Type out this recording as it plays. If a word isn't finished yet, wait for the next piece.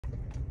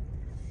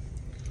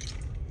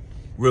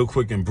real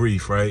quick and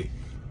brief, right?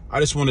 I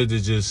just wanted to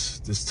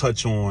just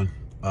touch on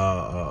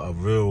a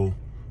real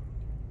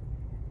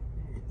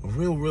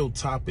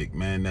topic,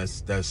 man.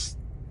 That's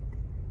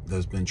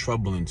been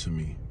troubling to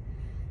me,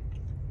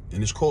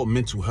 and it's called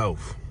mental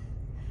health.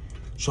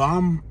 So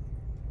I'm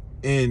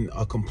in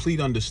a complete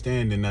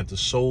understanding that the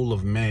soul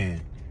of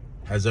man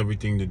has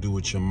everything to do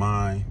with your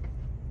mind,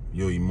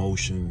 your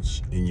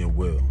emotions, and your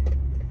will.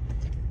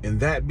 And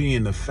that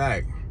being the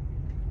fact,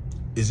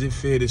 is it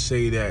fair to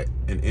say that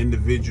an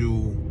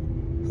individual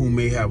who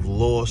may have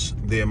lost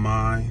their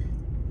mind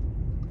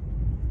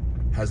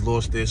has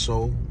lost their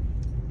soul?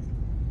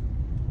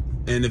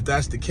 And if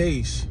that's the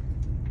case,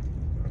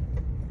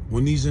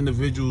 when these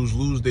individuals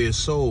lose their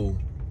soul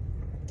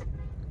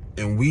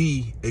and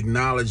we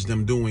acknowledge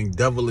them doing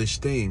devilish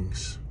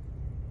things,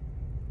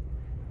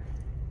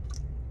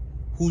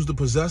 who's the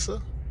possessor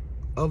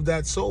of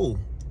that soul?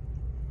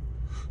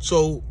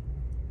 So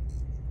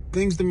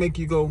things to make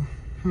you go,